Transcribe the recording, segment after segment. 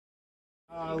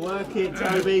Oh, work it,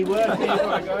 Toby, work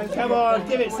it. Come on,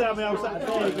 give it something else.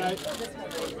 There you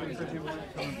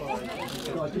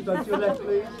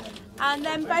go. And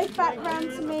then both back round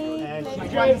to me.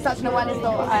 Such an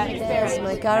wonderful experience.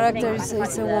 My character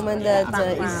is a woman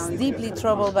that is deeply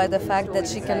troubled by the fact that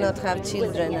she cannot have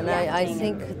children, and I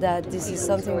think that this is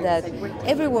something that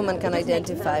every woman can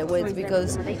identify with,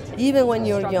 because even when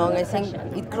you're young, I think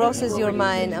it crosses your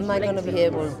mind, am I going to be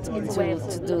able to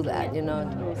do that, you know,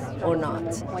 or not?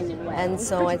 And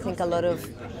so I think a lot of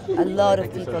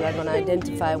people are going to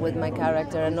identify with my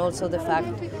character, and also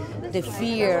the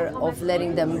fear of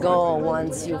letting them go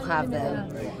once you have them,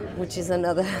 which is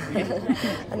another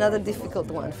another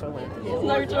difficult one for women.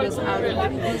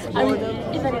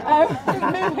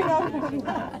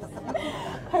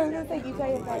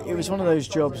 It was one of those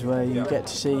jobs where you get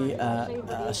to see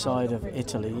a side of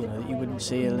Italy, you know, that you wouldn't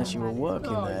see unless you were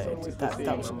working there.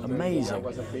 That was amazing,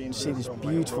 to see these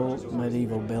beautiful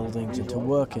medieval buildings and to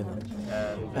work in them.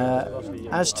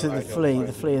 As to the flea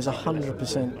is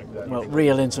 100% well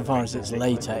real insofar as it's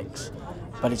latex,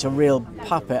 but it's a real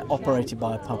puppet operated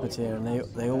by a puppeteer, and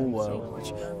they all were,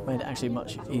 which made it actually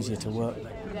much easier to work.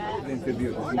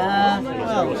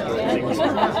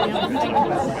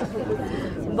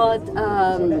 But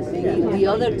the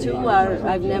other two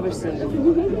I've never seen,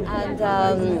 and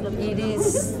it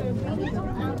is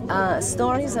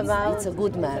stories about a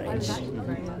good marriage,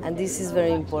 and this is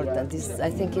very important. I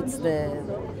think it's the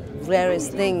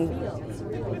rarest thing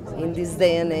in this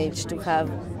day and age, to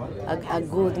have a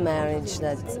good marriage,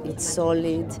 that it's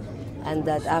solid, and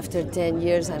that after 10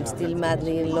 years I'm still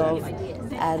madly in love,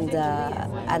 and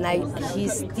he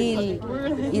still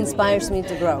inspires me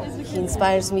to grow. He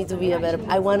inspires me to be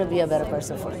I want to be a better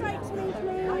person for him.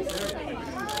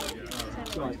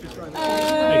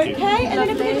 Okay, and then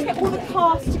if we can just get all the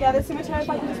cast together, so Matteo, if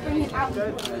I can just bring it out.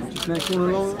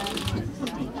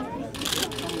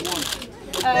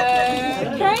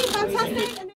 Okay,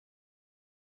 fantastic.